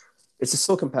 because it's just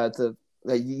so competitive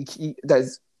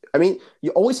that I mean, you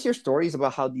always hear stories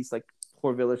about how these, like,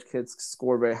 poor village kids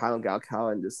score very high on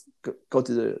Gaokao and just go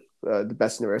to the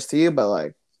best university, but,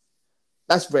 like,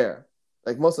 that's rare.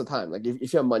 Like, most of the time, like,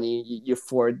 if you have money, you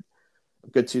afford a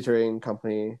good tutoring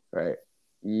company, right?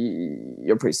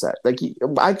 You're pretty set. Like,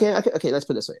 okay, let's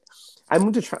put it this way. I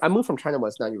moved from China when I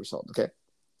was 9 years old. Okay,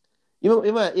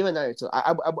 even 9 years old.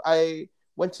 I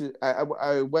went to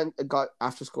I went and got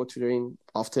after school tutoring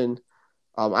often.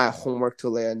 I had homework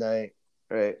till late at night,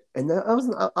 right? And then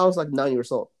I was like 9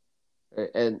 years old,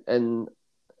 right? And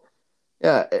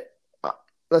yeah,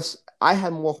 I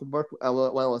had more homework when I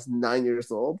was 9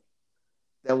 years old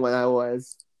than when I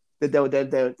was. Then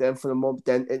for the moment,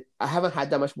 I haven't had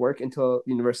that much work until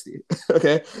university.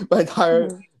 Okay, my entire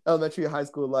Mm-hmm. elementary high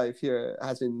school life here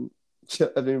has been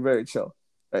chill, has been very chill.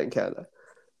 right, in Canada.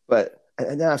 But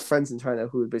and then I have friends in China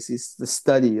who basically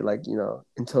study like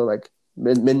until like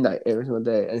midnight every single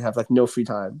day and have like no free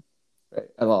time, right,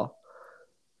 at all.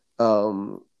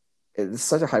 Um, it's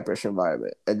such a high pressure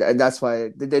environment, and that's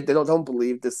why they don't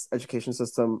believe this education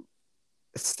system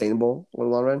is sustainable in the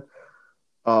long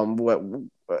run. What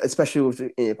especially with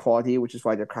inequality, which is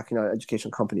why they're cracking down on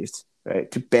education companies, right,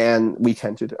 to ban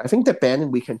weekend tutoring. I think they're banning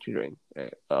weekend tutoring,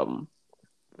 right?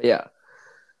 Yeah,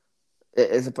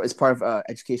 it's part of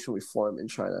education reform in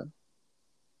China,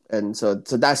 and so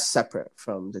that's separate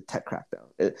from the tech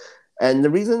crackdown. And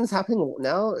the reason it's happening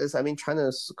now is, I mean,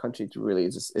 China's a country to really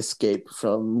just escape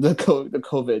from the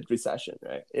COVID recession,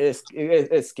 right? It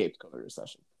escaped COVID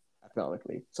recession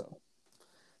economically, so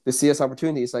they see as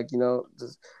opportunities, like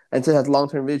and to have long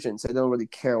term vision, so they don't really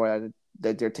care whether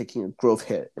that they're taking a growth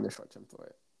hit in the short term for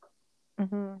it.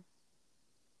 Mm-hmm.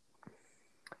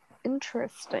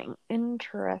 Interesting.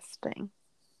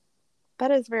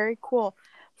 That is very cool.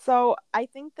 So I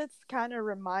think this kind of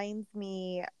reminds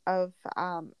me of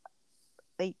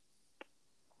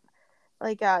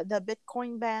like the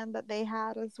Bitcoin ban that they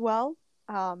had as well.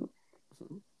 Um,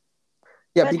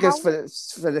 Yeah, but because how?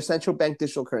 for the central bank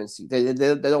digital currency, they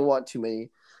don't want too many,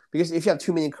 because if you have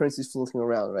too many currencies floating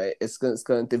around, right, it's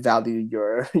gonna devalue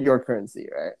your currency,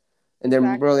 right? And they're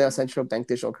really a Exactly. central bank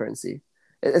digital currency.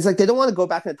 It's like they don't want to go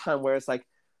back in a time where it's like,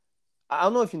 I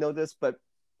don't know if you know this, but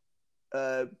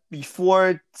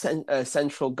before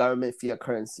central government fiat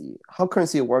currency, how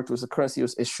currency worked was the currency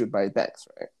was issued by banks,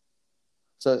 right?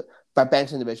 So by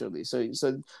banks individually. So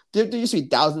there used to be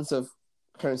thousands of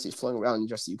currencies flowing around in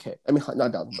just the UK. I mean,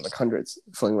 not thousands, but like hundreds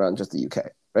flowing around just the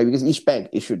UK, right? Because each bank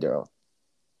issued their own.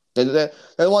 They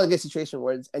don't want to get a situation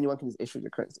where anyone can just issue their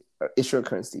currency, or issue a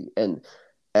currency, and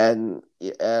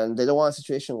they don't want a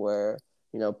situation where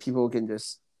people can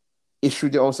just issue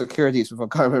their own securities without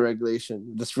government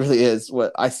regulation. This really is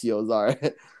what ICOs are.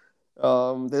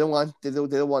 They don't want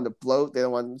to bloat. They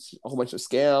don't want a whole bunch of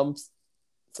scams.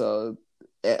 So,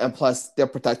 and plus they're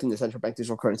protecting the central bank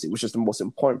digital currency, which is the most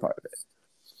important part of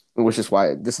it, which is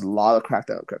why there's a lot of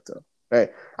crackdown on crypto. Right?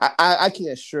 I can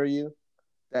assure you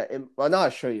that, well, not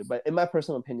assure you, but in my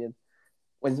personal opinion,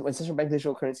 when central bank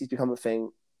digital currencies become a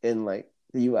thing in like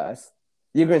the U.S.,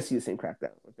 you're going to see the same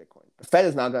crackdown with Bitcoin. The Fed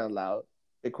is not going to allow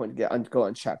Bitcoin to go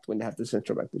unchecked when they have the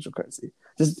central bank digital currency.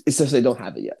 It's just they don't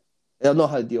have it yet. They don't know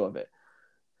how to deal with it,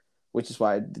 which is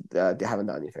why they haven't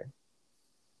done anything.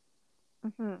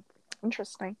 Mm-hmm.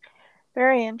 Interesting.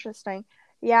 Very interesting.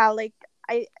 Yeah, like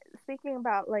I thinking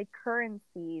about like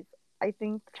currencies, I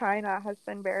think China has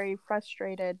been very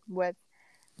frustrated with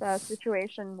the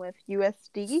situation with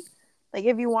USD. Like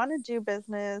if you want to do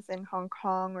business in Hong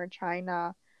Kong or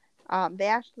China, they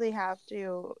actually have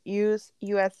to use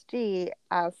USD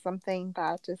as something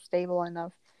that is stable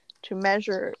enough to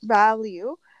measure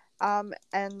value.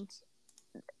 And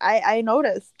I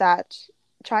noticed that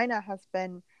China has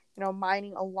been,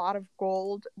 mining a lot of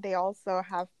gold. They also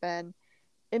have been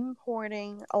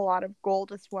importing a lot of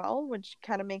gold as well, which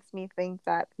kind of makes me think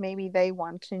that maybe they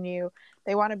want to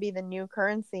be the new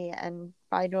currency, and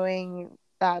by doing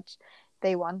that,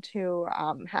 they want to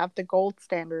have the gold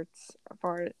standards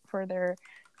for their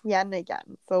yen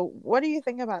again. So, what do you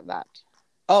think about that?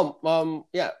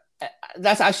 Yeah,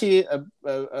 that's actually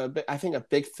I think a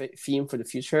big theme for the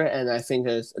future, and I think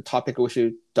it's a topic we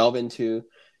should delve into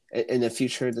in a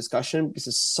future discussion, because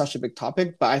it's such a big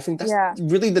topic. But I think that's Yeah.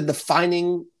 really the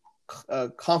defining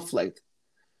conflict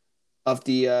of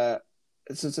the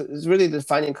it's really the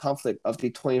defining conflict of the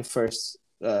 21st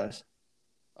the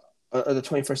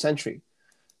 21st century,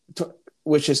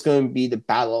 which is going to be the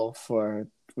battle for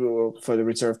the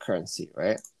reserve currency,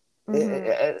 right?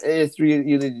 Mm-hmm. It's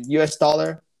really the U.S.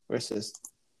 dollar versus.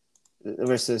 I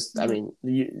Mm-hmm.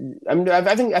 mean,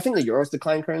 I think the euro is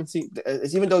declining currency.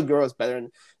 It's, even though the euro is better and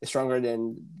is stronger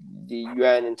than the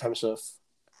yuan in terms of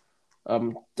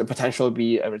the potential to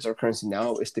be a reserve currency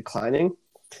now is declining.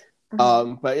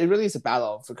 Mm-hmm. But it really is a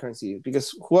battle for currency,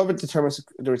 because whoever determines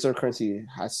the reserve currency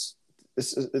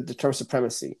determines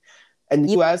supremacy. And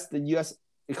the U.S.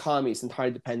 economy is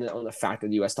entirely dependent on the fact that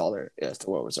the U.S. dollar is the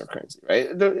world reserve currency, right?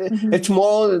 If Mm-hmm.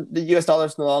 tomorrow the U.S. dollar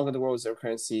is no longer the world reserve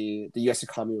currency, the U.S.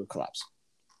 economy will collapse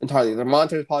entirely. The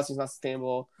monetary policy is not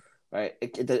sustainable, right?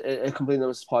 It completely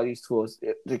knows policy tools.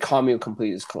 The economy will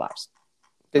completely just collapse.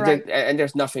 Right. And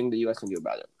there's nothing the U.S. can do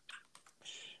about it.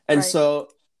 And Right. so,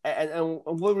 and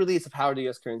what really is the power of the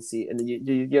U.S. currency? And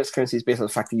the U.S. currency is based on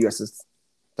the fact the U.S. is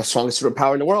the strongest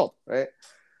superpower in the world, right?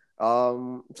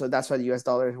 So that's why the U.S.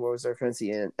 dollar is world reserve currency,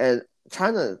 and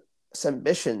China's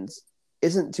ambitions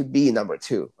isn't to be number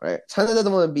two, right? China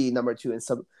doesn't want to be number two in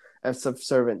some and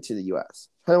subservient to the U.S.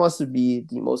 China wants to be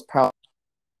the most powerful.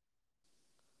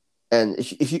 And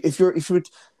if your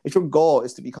goal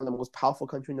is to become the most powerful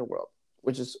country in the world,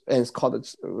 which is and it's called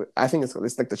I think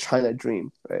it's like the China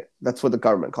dream, right? That's what the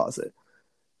government calls it.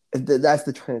 If that's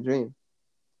the China dream.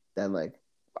 Then like,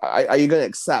 are you going to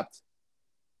accept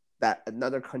that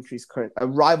a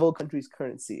rival country's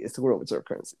currency is the world reserve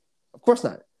currency? Of course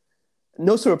not.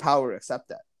 No superpower will accept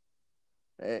that.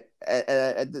 Right?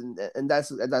 And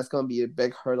that's going to be a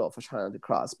big hurdle for China to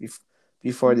cross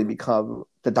before they become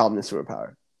the dominant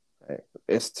superpower. Right?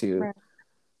 Right.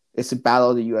 Is to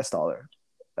battle the U.S. dollar,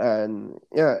 and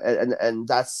yeah, and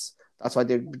that's why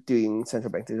they're doing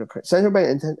central bank digital currency. Central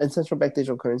bank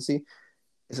digital currency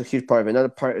is a huge part of it. Another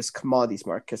part is commodities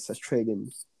markets that trade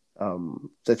in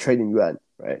yuan,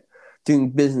 right?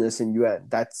 Doing business in yuan.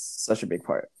 That's such a big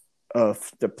part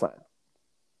of the plan.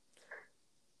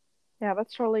 Yeah,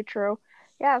 that's totally true.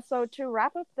 Yeah, so to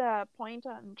wrap up the point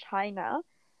on China,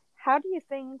 how do you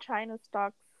think China's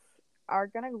stocks are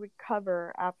going to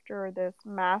recover after this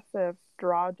massive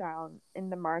drawdown in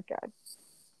the market?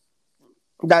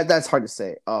 That's hard to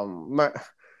say.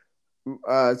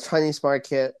 Chinese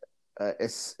market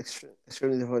is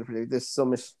extremely difficult to predict. There's so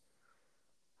much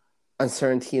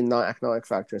uncertainty and non-economic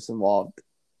factors involved.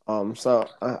 So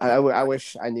I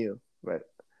wish I knew, but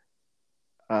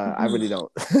I really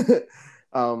don't.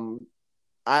 um,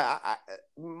 I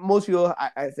most people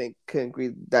I think can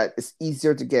agree that it's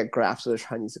easier to get grasp of the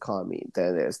Chinese economy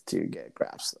than it is to get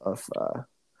grasp of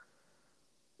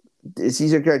it's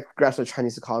easier to get grasp of the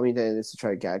Chinese economy than it is to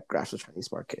try to get grasp of the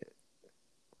Chinese market.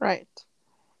 Right.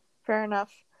 Fair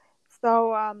enough.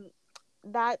 So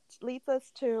that leads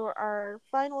us to our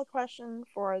final question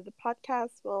for the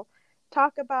podcast. We'll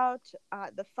talk about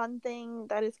the fun thing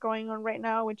that is going on right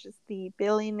now, which is the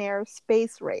Billionaire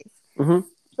space race. Mm-hmm.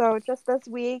 So just this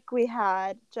week, we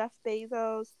had Jeff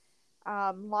Bezos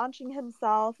launching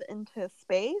himself into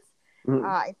space. Mm-hmm.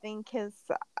 I think his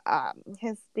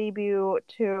debut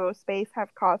to space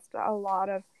have caused a lot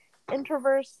of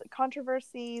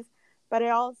controversies, but it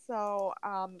also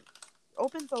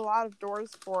opens a lot of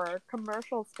doors for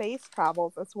commercial space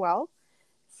travels as well.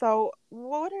 So,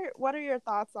 what are your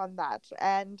thoughts on that?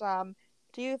 And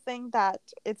do you think that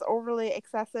it's overly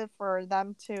excessive for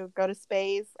them to go to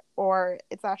space, or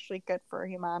it's actually good for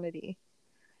humanity?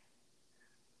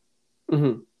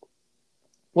 Mm-hmm.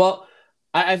 Well,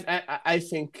 I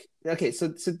think okay. So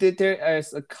there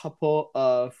is a couple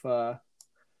of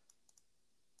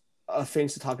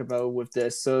things to talk about with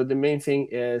this. So the main thing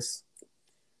is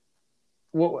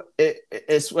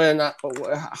it's whether or not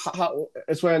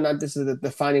it's whether or not this is the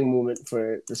defining moment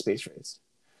for the space race.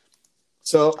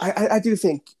 So I do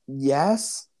think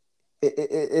yes, it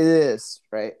is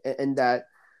right, and that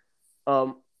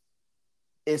um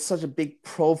it's such a big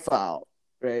profile,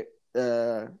 right?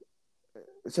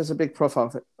 It's just a big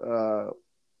profile,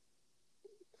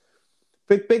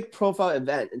 big profile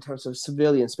event in terms of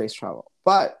civilian space travel.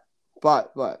 But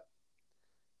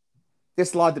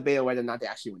there's a lot of debate on whether or not they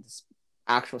actually went to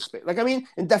actual space. Like I mean,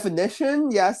 in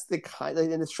definition, yes, they kind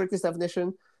of in the strictest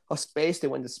definition of space, they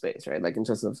went to space, right? Like in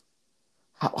terms of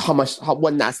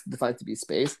what NASA defines to be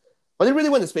space. But they really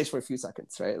went to space for a few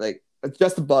seconds, right? Like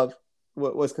just above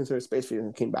what was considered space for you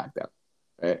and came back down,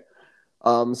 right?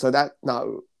 So that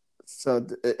now, so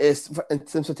it's in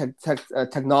terms of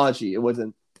technology, it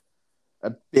wasn't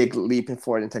a big leap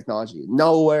forward in technology.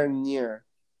 Nowhere near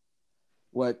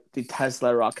what the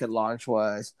Tesla rocket launch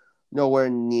was. Nowhere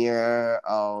near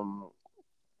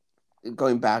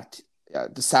going back to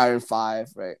the Saturn V,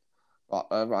 right?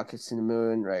 Rockets to the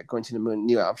moon, right? Going to the moon,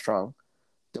 Neil Armstrong,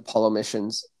 the Apollo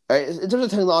missions. Right? In terms of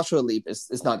technological leap,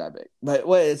 it's not that big. But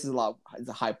what it is it's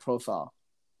a high profile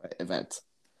right, event.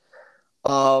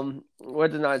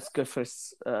 Whether or not it's good for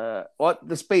what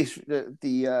the space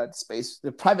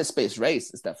the private space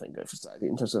race is definitely good for society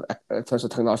in terms of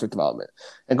technological development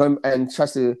and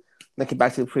tries to link it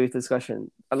back to the previous discussion.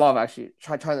 A lot of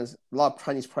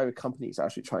Chinese private companies are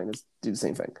actually trying to do the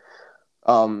same thing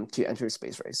to enter the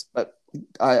space race, but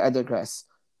I digress.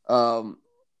 So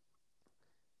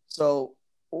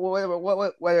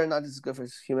whether or not this is good for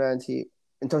humanity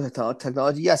in terms of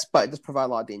technology, yes, but it does provide a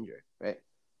lot of danger, right?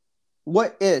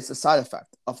 What is a side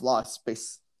effect of a lot of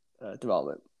space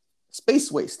development?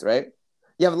 Space waste, right?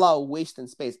 You have a lot of waste in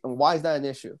space, and why is that an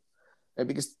issue? Right?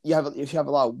 Because if you have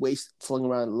a lot of waste floating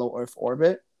around in low Earth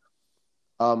orbit,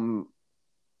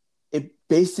 it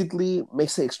basically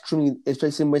makes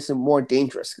it more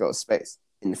dangerous to go to space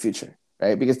in the future,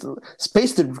 right? Because the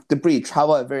space debris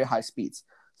travel at very high speeds,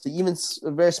 so even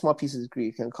a very small piece of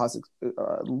debris can cause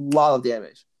a lot of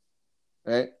damage,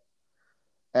 right?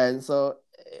 And so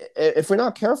if we're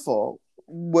not careful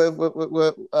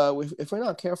if we're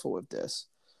not careful with this,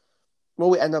 well,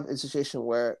 we end up in a situation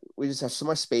where we just have so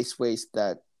much space waste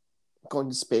that going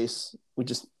to space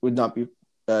would not be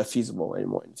feasible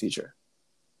anymore in the future.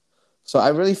 So I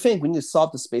really think we need to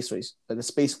solve the space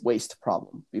waste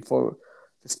problem before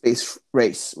the space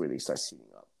race really starts heating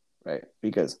up, right?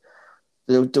 Because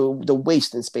the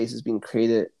waste in space is being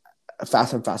created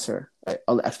faster and faster, right,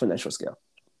 on an exponential scale,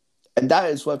 and that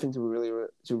is one thing to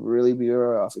really be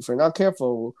aware of. If we're not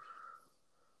careful,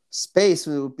 space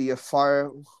will be a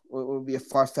far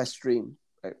fetched dream,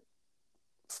 right,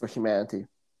 for humanity.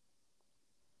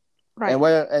 Right.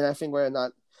 And I think we're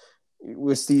not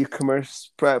we'll see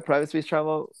private space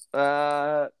travel.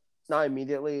 Not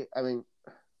immediately. I mean,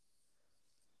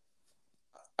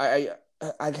 I,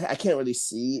 I can't really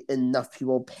see enough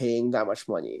people paying that much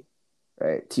money,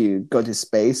 right, to go to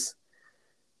space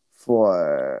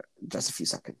for just a few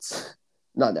seconds.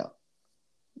 Not now,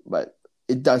 but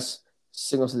it does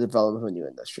signal the development of a new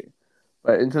industry.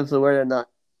 But in terms of whether or not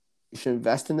you should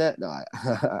invest in that, no, I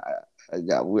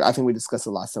think we discussed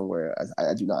the last time where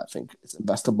I do not think it's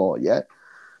investable yet.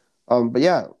 But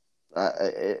yeah,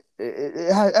 it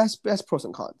has pros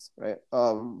and cons, right?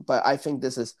 But I think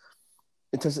this is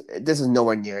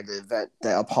nowhere near the event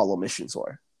that Apollo missions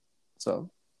were. So,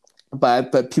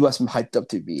 but people have been hyped up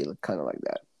to be kind of like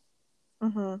that.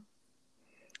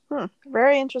 Mm-hmm.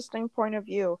 Very interesting point of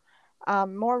view.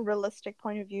 More realistic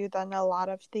point of view than a lot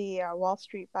of the Wall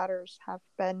Street bettors have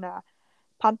been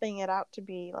pumping it out to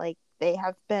be. Like they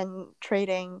have been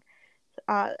trading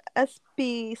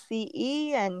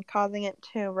SBCE and causing it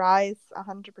to rise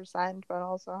 100%, but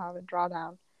also have a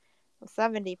drawdown of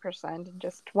 70% in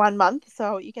just 1 month.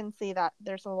 So you can see that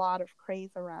there's a lot of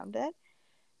craze around it.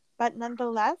 But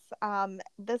nonetheless,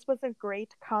 this was a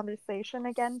great conversation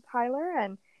again, Tyler,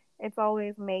 and it's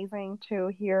always amazing to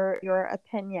hear your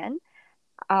opinion.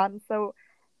 So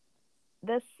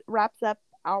this wraps up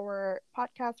our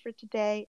podcast for today.